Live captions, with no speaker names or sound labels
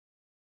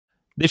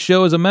This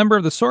show is a member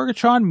of the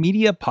Sorgatron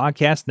Media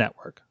Podcast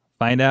Network.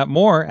 Find out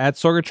more at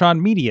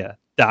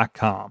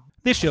sorgatronmedia.com.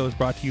 This show is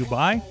brought to you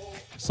by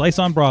Slice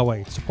on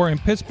Broadway, supporting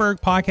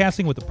Pittsburgh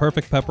podcasting with the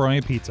perfect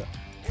pepperoni pizza.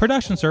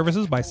 Production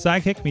services by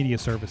Sidekick Media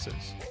Services.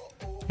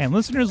 And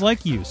listeners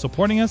like you,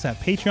 supporting us at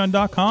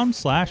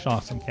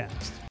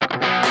patreon.com/AwesomeCast.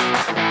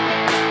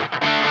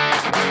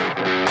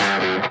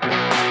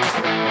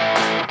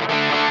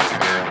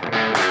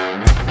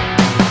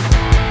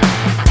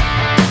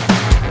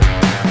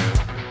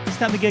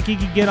 Time to get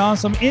geeky, get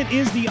awesome. It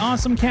is the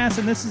AwesomeCast,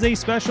 and this is a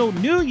special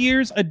New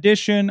Year's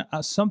edition,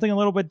 something a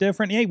little bit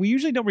different. Hey, we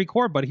usually don't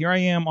record, but here I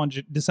am on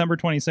December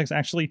 26th,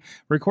 actually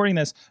recording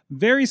this.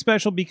 Very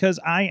special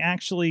because I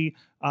actually,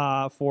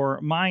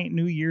 for my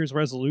New Year's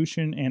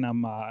resolution, and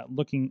I'm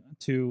looking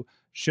to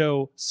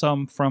show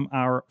some from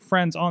our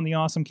friends on the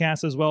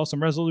AwesomeCast as well,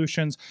 some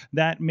resolutions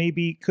that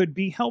maybe could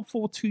be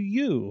helpful to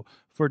you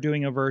for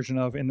doing a version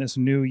of in this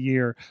new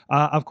year.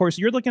 Of course,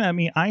 you're looking at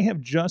me. I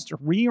have just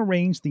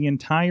rearranged the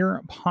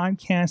entire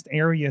podcast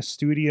area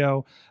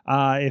studio.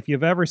 If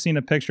you've ever seen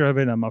a picture of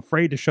it, I'm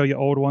afraid to show you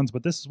old ones,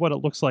 but this is what it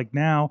looks like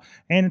now.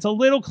 And it's a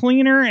little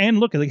cleaner. And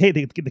look, hey,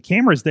 the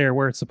camera's there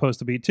where it's supposed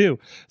to be too.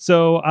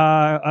 So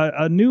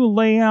a new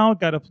layout,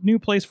 got a new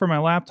place for my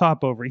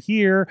laptop over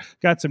here,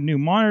 got some new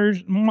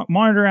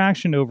monitor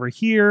action over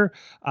here,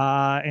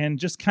 and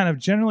just kind of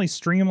generally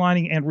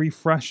streamlining and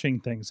refreshing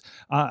things.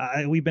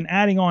 We've been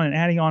adding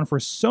on for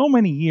so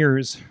many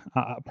years,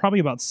 probably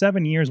about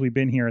 7 years we've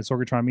been here at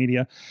Sorgatron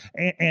Media,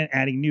 and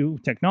adding new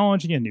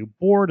technology, a new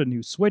board, a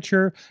new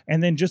switcher,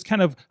 and then just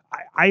kind of,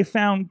 I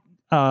found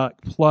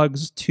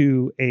plugs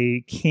to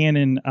a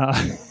Canon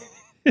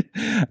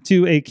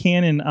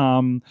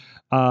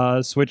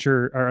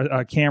switcher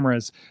or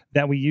cameras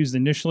that we used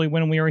initially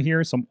when we were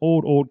here, some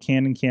old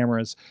Canon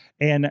cameras,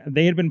 and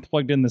they had been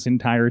plugged in this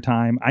entire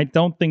time. I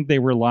don't think they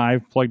were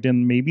live plugged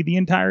in maybe the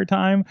entire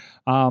time,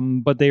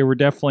 but they were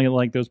definitely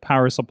like those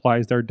power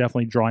supplies that are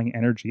definitely drawing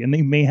energy, and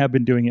they may have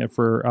been doing it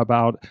for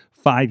about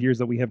 5 years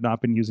that we have not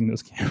been using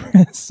those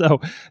cameras.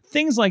 So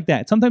things like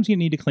that. Sometimes you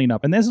need to clean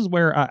up. And this is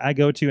where I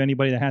go to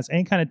anybody that has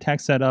any kind of tech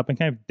setup and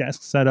kind of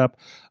desk setup,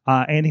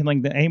 anything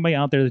like that. Anybody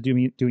out there that's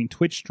doing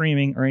Twitch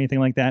streaming or anything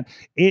like that.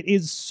 It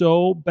is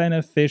so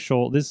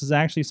beneficial. This is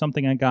actually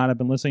something I've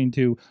been listening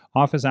to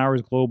Office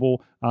Hours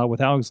Global with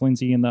Alex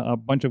Lindsay and a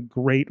bunch of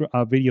great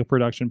video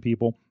production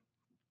people.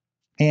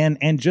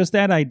 And just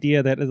that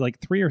idea that like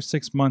 3 or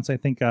 6 months, I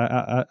think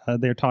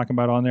they're talking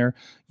about on there,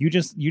 you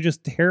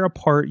just tear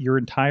apart your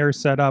entire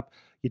setup.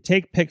 You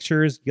take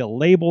pictures, you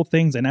label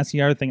things, and that's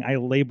the other thing. I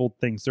labeled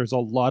things. There's a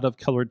lot of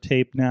colored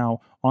tape now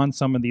on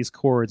some of these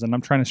cords, and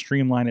I'm trying to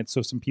streamline it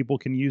so some people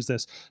can use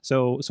this.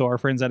 So our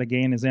friends at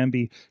Again is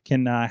Zambi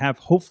can have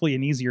hopefully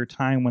an easier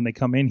time when they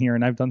come in here.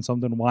 And I've done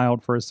something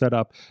wild for a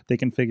setup. They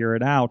can figure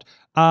it out.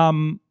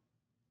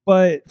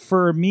 But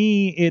for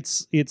me,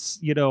 it's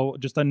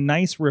just a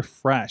nice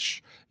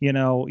refresh.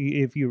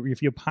 If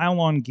you pile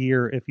on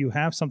gear, if you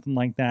have something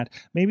like that,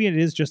 maybe it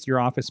is just your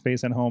office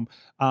space at home.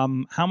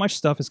 How much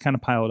stuff is kind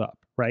of piled up,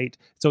 right?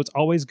 So it's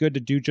always good to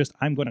do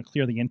I'm going to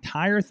clear the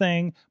entire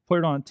thing, put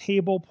it on a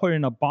table, put it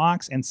in a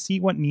box, and see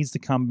what needs to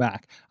come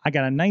back. I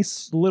got a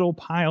nice little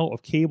pile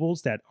of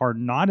cables that are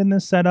not in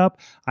this setup.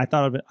 I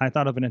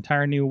thought of an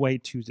entire new way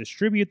to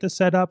distribute the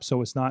setup,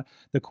 so it's not,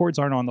 the cords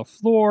aren't on the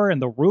floor and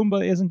the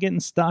Roomba isn't getting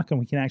stuck, and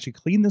we can actually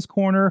clean this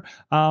corner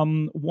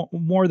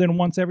more than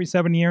once every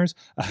 7 years,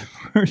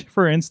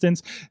 for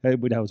instance. That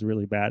was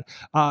really bad.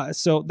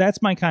 So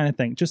that's my kind of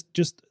thing.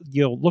 Just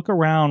look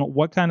around.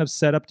 What kind of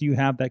setup do you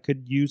have that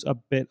could use a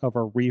bit of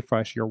a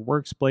refresh? Your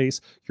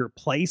workspace, your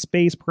play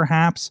space,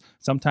 perhaps.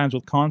 Sometimes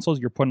with consoles,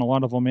 you're putting a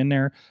lot of them in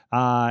there,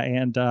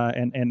 and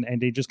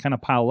they just kind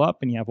of pile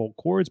up, and you have old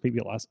cords. Maybe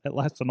it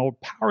lasts an old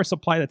power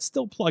supply that's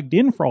still plugged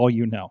in, for all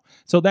you know.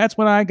 So that's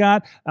what I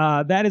got.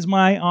 That is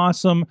my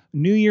awesome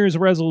New Year's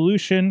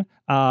resolution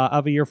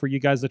of a year for you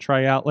guys to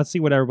try out. Let's see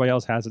what everybody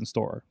else has in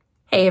store.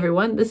 Hey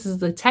everyone, this is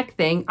the tech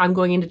thing I'm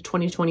going into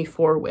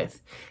 2024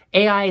 with.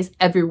 AI is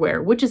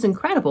everywhere, which is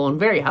incredible and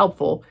very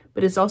helpful,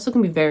 but it's also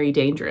can be very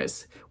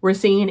dangerous. We're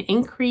seeing an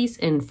increase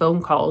in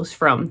phone calls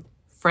from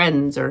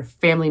friends or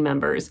family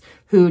members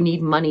who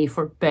need money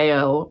for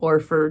bail or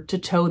to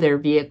tow their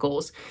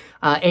vehicles.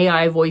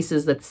 AI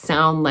voices that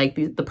sound like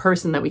the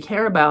person that we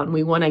care about, and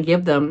we want to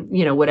give them,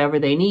 whatever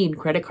they need,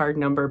 credit card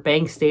number,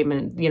 bank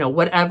statement,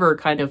 whatever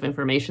kind of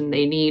information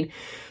they need.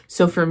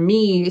 So for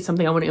me,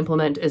 something I want to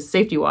implement as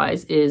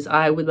safety-wise is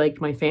I would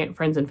like my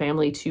friends and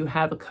family to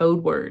have a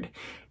code word.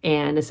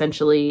 And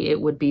essentially,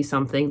 it would be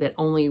something that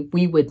only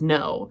we would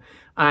know.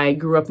 I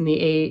grew up in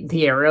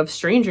the era of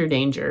stranger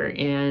danger,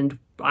 and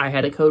I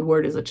had a code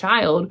word as a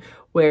child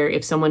where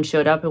if someone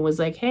showed up and was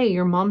like, hey,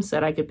 your mom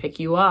said I could pick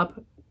you up,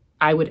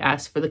 I would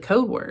ask for the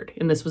code word.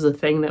 And this was a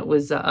thing that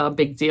was a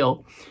big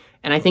deal.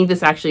 And I think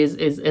this actually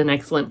is an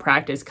excellent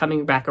practice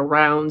coming back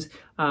around,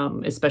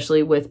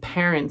 especially with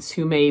parents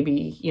who may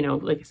be,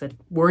 like I said,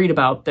 worried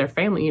about their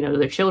family,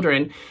 their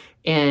children,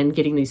 and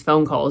getting these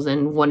phone calls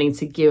and wanting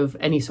to give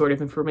any sort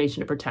of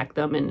information to protect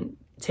them. And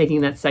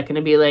taking that second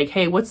to be like,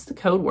 hey, what's the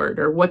code word,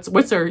 or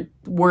what's our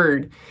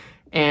word?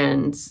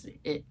 And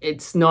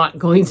it's not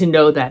going to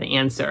know that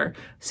answer.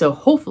 So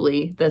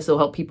hopefully this will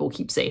help people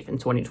keep safe in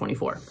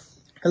 2024.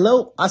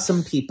 Hello,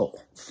 awesome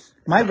people.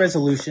 My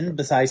resolution,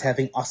 besides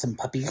having awesome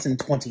puppies in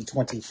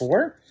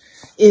 2024,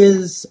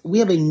 is we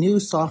have a new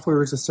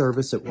software as a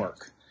service at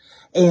work.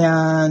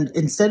 And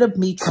instead of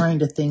me trying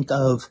to think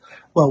of,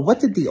 well, what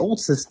did the old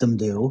system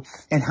do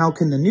and how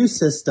can the new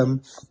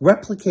system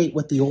replicate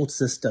what the old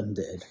system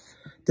did,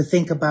 to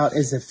think about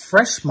as a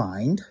fresh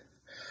mind,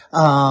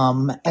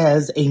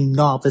 as a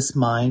novice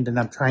mind, and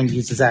I'm trying to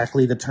use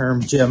exactly the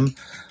term Jim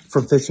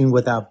from Fishing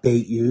Without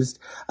Bait used.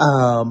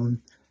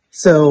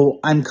 So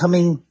I'm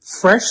coming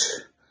fresh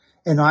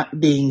and not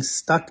being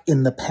stuck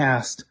in the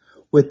past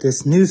with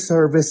this new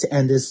service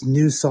and this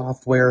new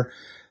software,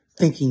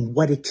 thinking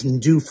what it can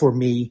do for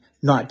me,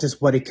 not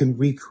just what it can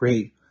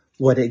recreate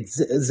what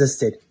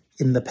existed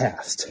in the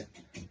past.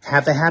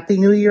 Have a happy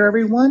new year,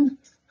 everyone.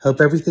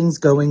 Hope everything's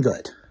going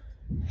good.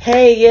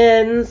 Hey,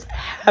 Yins.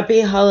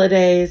 Happy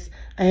holidays.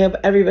 I hope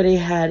everybody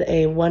had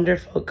a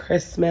wonderful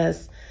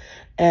Christmas.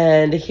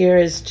 And here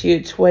is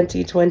to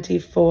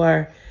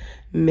 2024.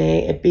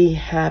 May it be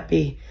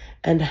happy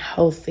and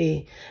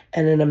healthy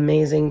and an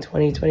amazing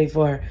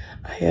 2024.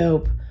 I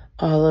hope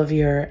all of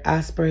your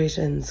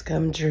aspirations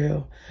come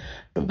true.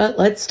 But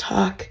let's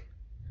talk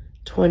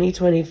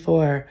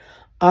 2024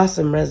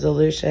 awesome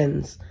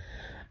resolutions.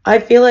 I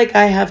feel like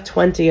I have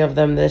 20 of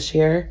them this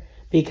year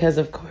because,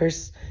 of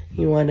course,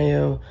 you want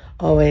to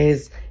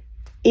always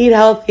eat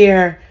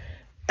healthier,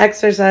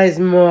 exercise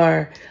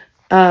more,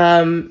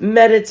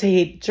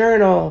 meditate,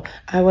 journal.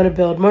 I want to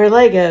build more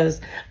Legos.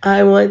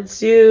 I want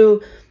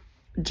to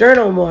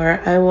journal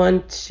more. I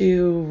want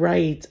to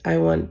write. I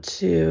want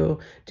to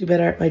do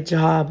better at my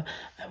job.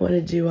 I want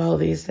to do all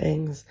these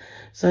things.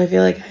 So I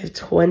feel like I have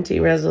 20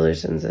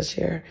 resolutions this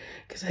year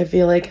because I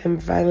feel like I'm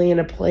finally in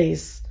a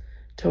place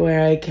to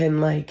where I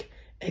can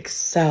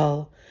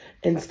excel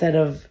instead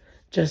of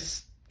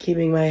just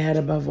keeping my head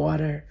above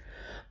water.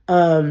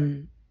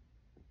 But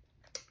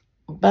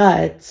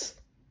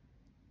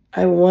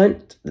I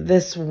want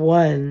this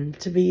one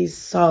to be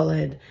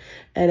solid,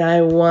 and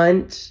I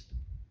want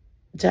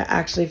to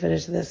actually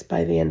finish this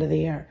by the end of the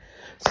year.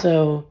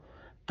 So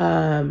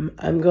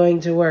I'm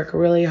going to work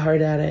really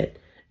hard at it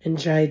and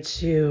try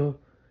to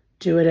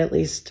do it at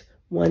least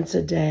once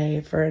a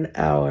day for an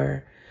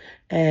hour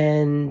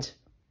and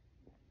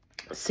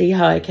see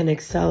how I can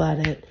excel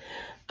at it.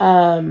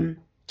 And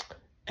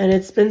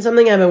it's been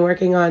something I've been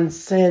working on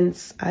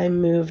since I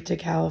moved to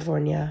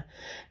California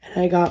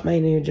and I got my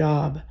new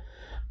job.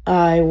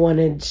 I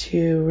wanted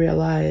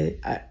to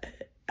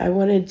I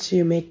wanted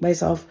to make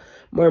myself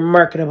more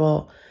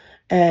marketable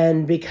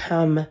and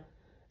become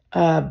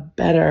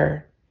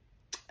better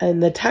in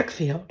the tech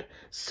field.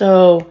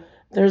 So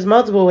there's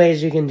multiple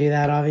ways you can do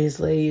that.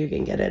 Obviously, you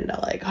can get into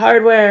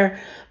hardware,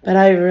 but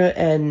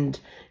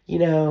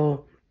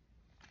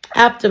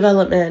app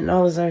development and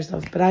all this other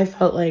stuff. But I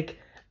felt like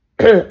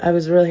I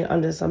was really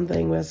onto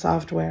something with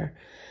software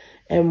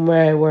and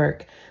where I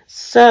work.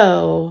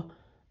 So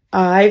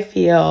I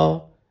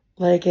feel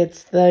like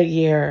it's the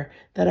year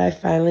that I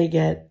finally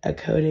get a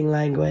coding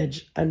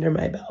language under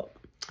my belt.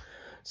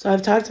 So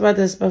I've talked about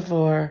this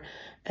before,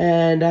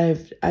 and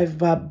I've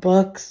bought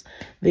books.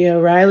 The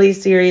O'Reilly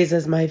series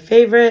is my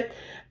favorite.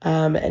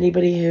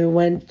 Anybody who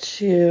went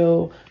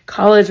to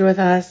college with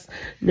us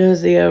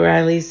knows the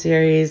O'Reilly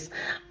series.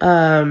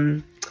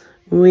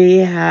 We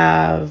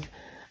have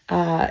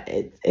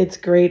it's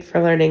great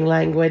for learning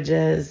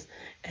languages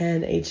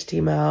and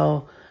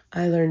HTML.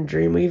 I learned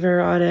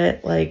Dreamweaver on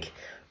it,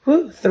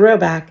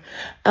 throwback.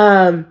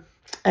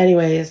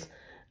 Anyways,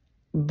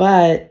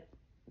 and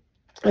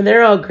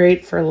they're all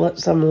great for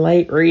some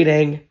light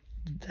reading.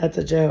 That's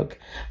a joke.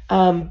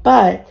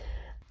 But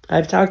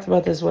I've talked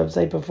about this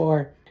website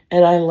before,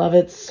 and I love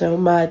it so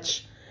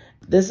much.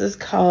 This is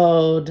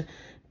called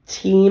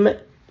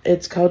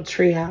it's called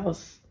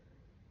Treehouse.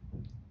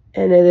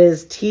 And it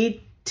is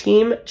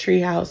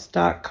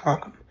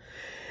teamtreehouse.com.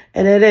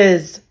 And it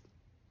is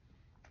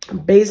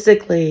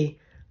basically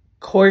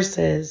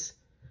courses.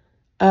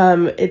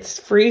 It's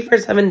free for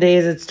 7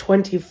 days. It's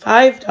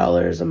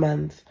 $25 a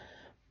month.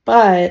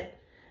 But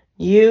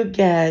you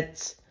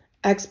get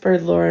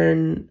expert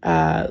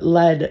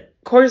led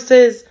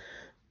courses,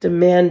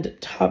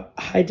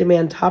 high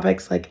demand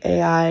topics like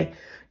AI,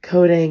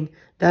 coding,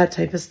 that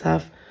type of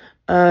stuff.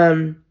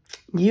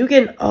 You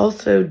can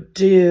also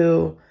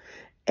do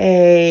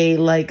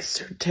a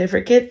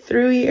certificate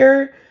through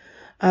here.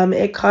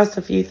 It costs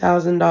a few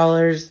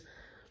 $1,000s.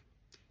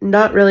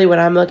 Not really what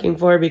I'm looking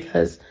for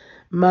because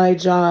my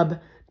job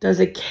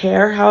doesn't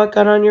care how it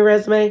got on your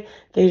resume.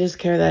 They just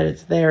care that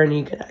it's there and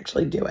you can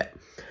actually do it.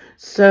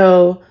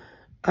 So,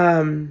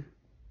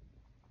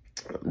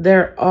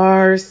 there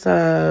are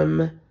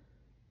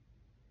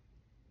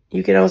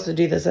you can also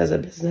do this as a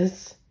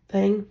business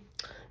thing.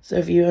 So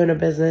if you own a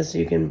business,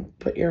 you can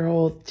put your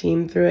whole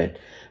team through it.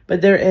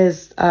 But there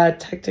is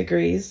tech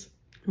degrees,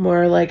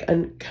 more like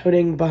a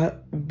coding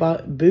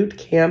boot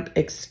camp,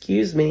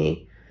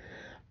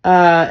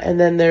 And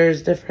then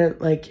there's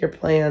different, like, your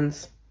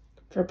plans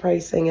for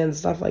pricing and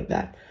stuff like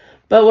that.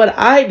 But what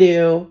I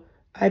do,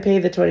 I pay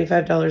the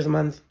 $25 a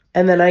month,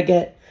 and then I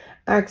get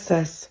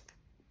access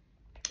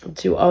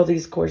to all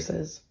these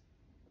courses.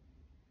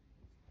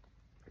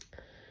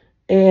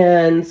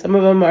 And some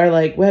of them are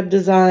like web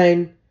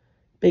design,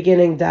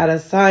 beginning data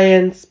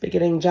science,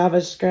 beginning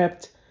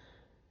JavaScript,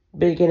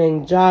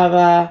 beginning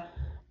Java,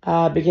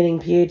 beginning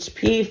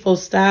PHP, full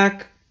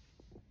stack,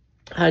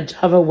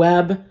 Java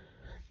web,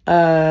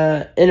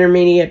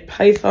 intermediate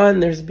Python.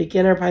 There's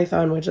beginner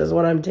Python, which is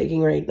what I'm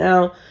taking right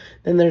now.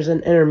 Then there's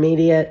an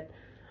intermediate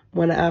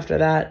one after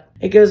that.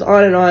 It goes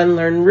on and on.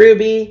 Learn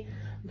Ruby,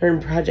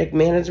 learn project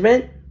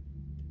management,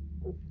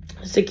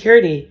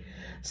 security,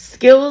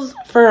 skills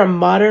for a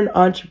modern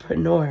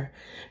entrepreneur.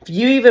 If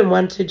you even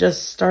want to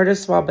just start a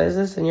small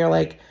business and you're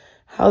like,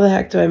 how the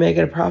heck do I make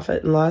it a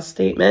profit and loss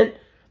statement?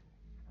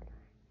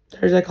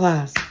 There's a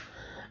class.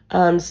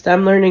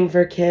 STEM learning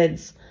for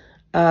kids,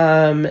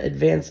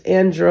 advanced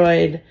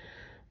Android,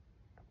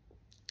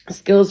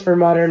 skills for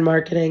modern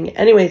marketing.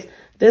 Anyways,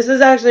 this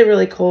is actually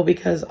really cool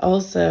because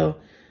also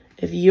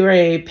if you are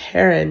a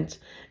parent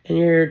and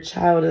your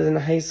child is in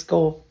high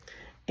school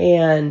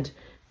and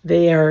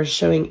they are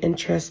showing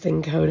interest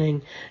in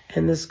coding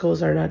and the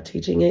schools are not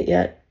teaching it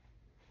yet,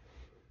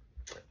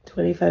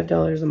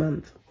 $25 a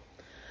month.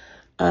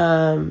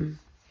 And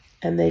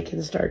they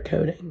can start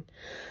coding.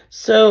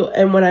 So,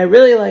 and what I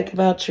really like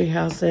about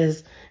Treehouse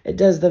is it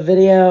does the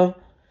video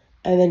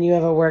and then you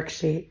have a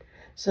worksheet.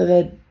 So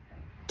the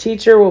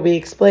teacher will be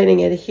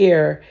explaining it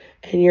here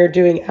and you're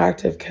doing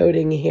active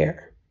coding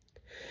here.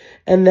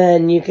 And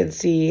then you can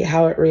see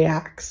how it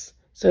reacts.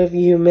 So if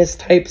you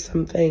mistype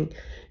something,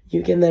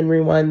 you can then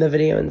rewind the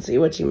video and see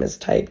what you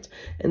mistyped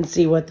and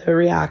see what the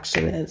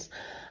reaction is.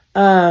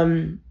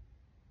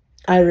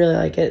 I really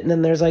like it. And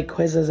then there's like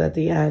quizzes at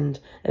the end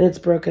and it's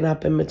broken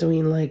up in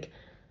between like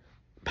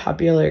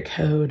popular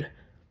code.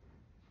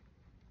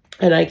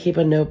 And I keep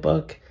a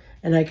notebook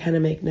and I kind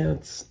of make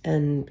notes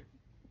and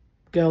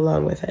go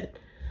along with it.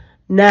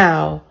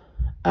 Now,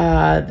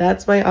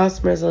 that's my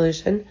awesome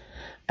resolution,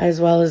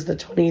 as well as the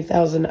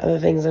 20,000 other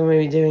things I'm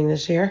going to be doing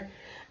this year,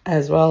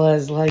 as well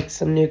as like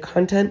some new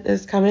content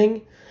is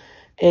coming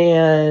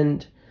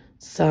and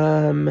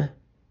some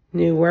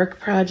new work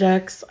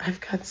projects.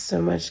 I've got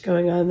so much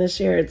going on this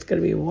year. It's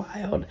going to be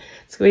wild.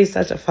 It's going to be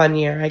such a fun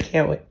year. I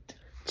can't wait.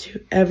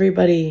 To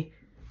everybody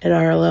in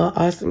our little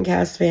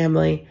AwesomeCast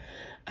family,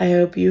 I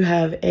hope you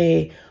have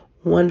a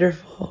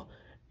wonderful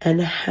and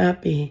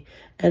happy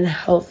and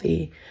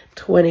healthy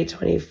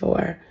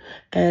 2024.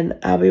 And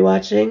I'll be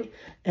watching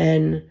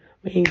and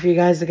waiting for you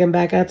guys to come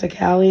back out to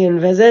Cali and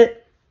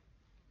visit.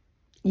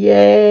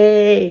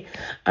 Yay!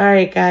 All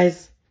right,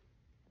 guys.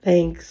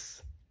 Thanks.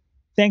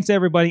 Thanks,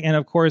 everybody. And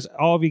of course,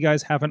 all of you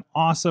guys have an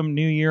awesome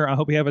new year. I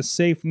hope you have a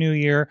safe new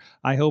year.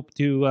 I hope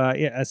to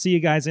see you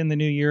guys in the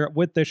new year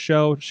with the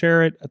show.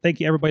 Share it. Thank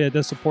you, everybody that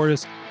does support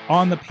us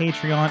on the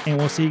Patreon. And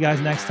we'll see you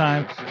guys next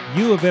time.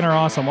 You have been our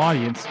awesome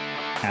audience.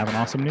 Have an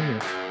awesome new year.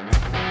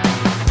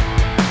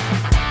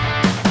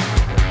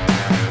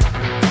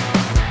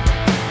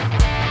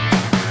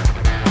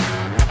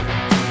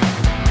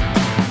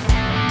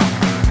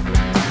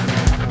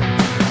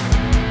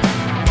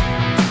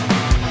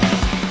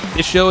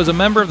 This show is a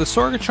member of the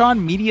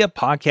Sorgatron Media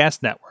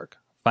Podcast Network.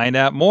 Find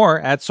out more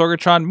at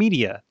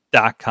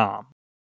sorgatronmedia.com.